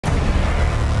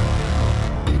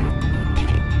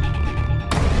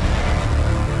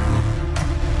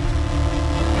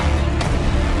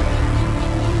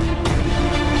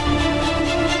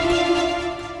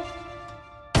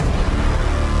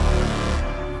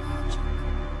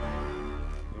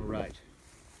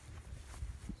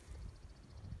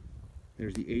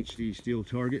There's the HDSteel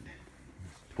target,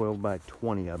 12 by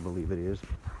 20, I believe it is,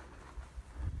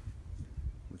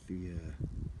 with the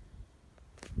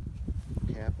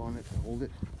cap on it to hold it.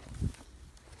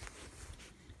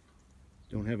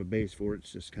 Don't have a base for it,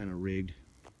 it's just kind of rigged.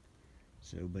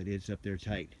 So, but it's up there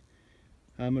tight.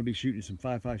 I'm going to be shooting some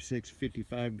 5.56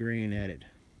 55 grain at it.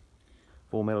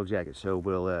 Full metal jacket, so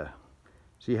we'll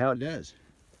see how it does.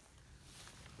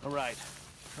 All right,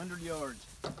 100 yards.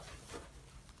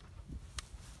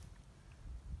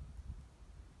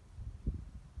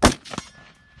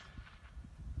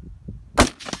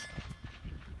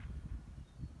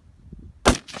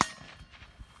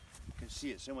 You can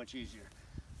see it so much easier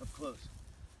up close.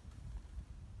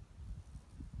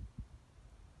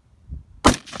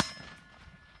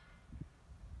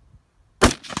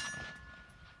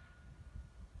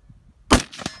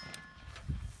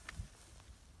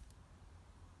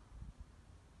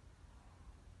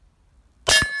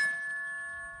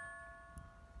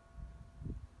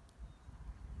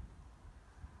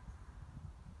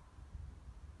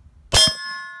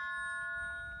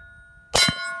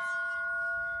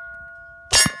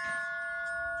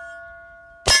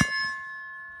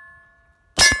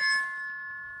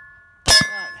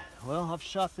 Well, I've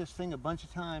shot this thing a bunch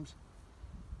of times.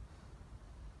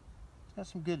 It's got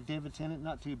some good divots in it,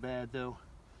 not too bad though.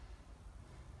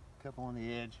 A couple on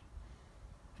the edge.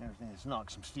 Everything has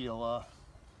knocked some steel off.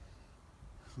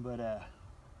 But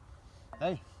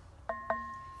hey,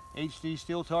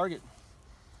 HDSteel target.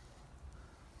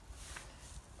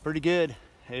 Pretty good.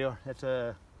 Hey, that's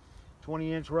a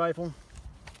 20-inch rifle.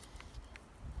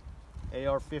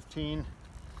 AR-15,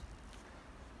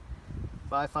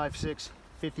 5.56.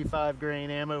 55 grain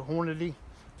ammo, Hornady,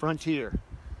 Frontier, and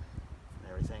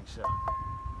everything. So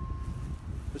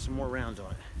put some more rounds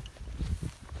on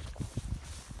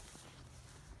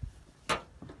it.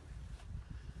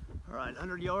 All right,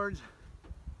 100 yards,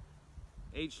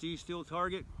 HDSteel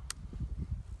target.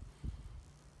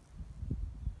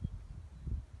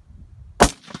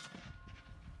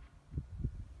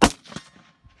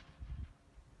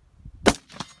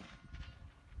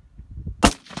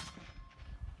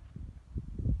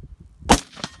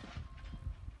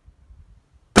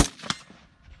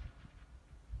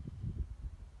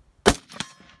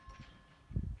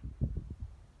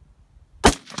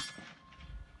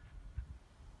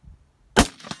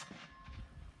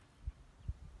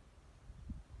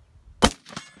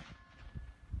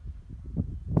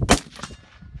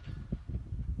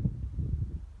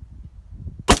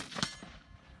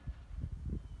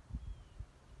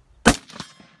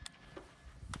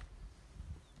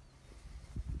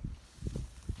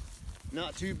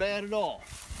 Not too bad at all.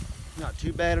 Not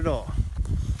too bad at all.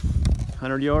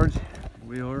 100 yards.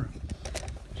 We are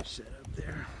just set up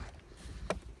there.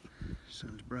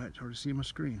 Sun's bright, it's hard to see my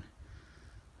screen.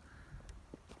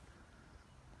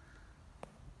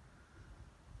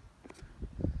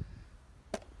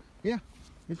 Yeah,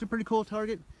 it's a pretty cool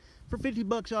target. For 50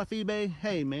 bucks off eBay,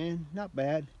 hey man, not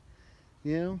bad.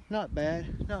 You know, not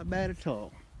bad. Not bad at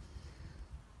all.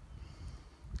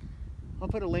 I'll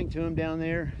put a link to them down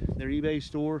there, their eBay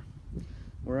store,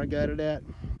 where I got it at.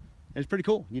 It's pretty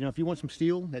cool. You know, if you want some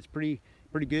steel, that's pretty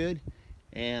good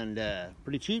and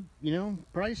pretty cheap, you know,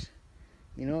 price.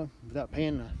 You know, without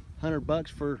paying 100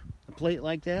 bucks for a plate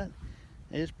like that,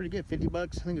 it's pretty good. 50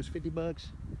 bucks, I think it was 50 bucks,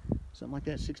 something like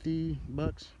that. 60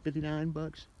 bucks, 59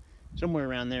 bucks, somewhere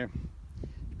around there.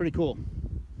 It's pretty cool.